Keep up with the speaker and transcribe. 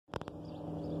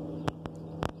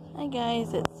Hi guys,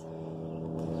 it's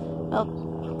the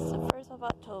 1st of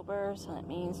October, so that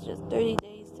means just 30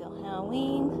 days till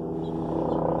Halloween,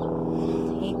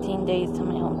 18 days till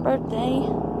my own birthday,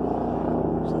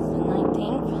 which is the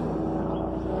 19th,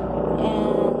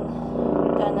 and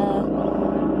done a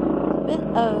bit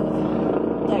of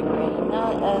decorating,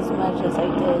 not as much as I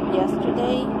did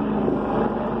yesterday,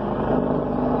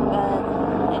 but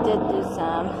I did do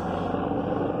some.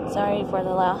 Sorry for the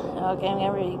loud. Okay, I'm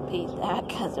gonna repeat that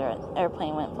because an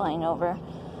airplane went flying over.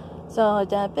 So I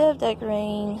did a bit of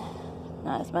decorating,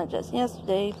 not as much as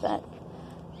yesterday, but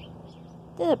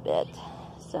did a bit.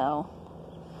 So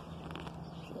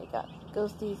I got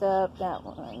ghosties up. That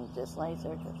one just lays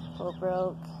there because the pole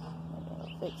broke. Maybe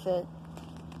I'll fix it.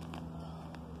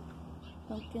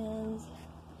 Pumpkins.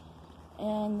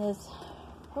 And this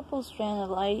purple strand of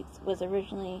lights was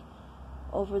originally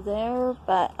over there,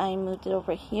 but I moved it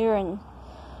over here and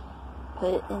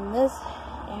put it in this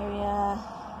area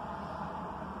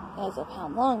because of how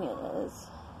long it is,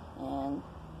 and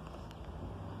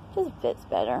just fits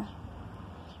better.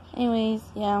 Anyways,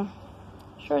 yeah,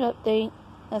 short update,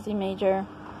 nothing major.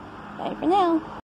 Bye for now.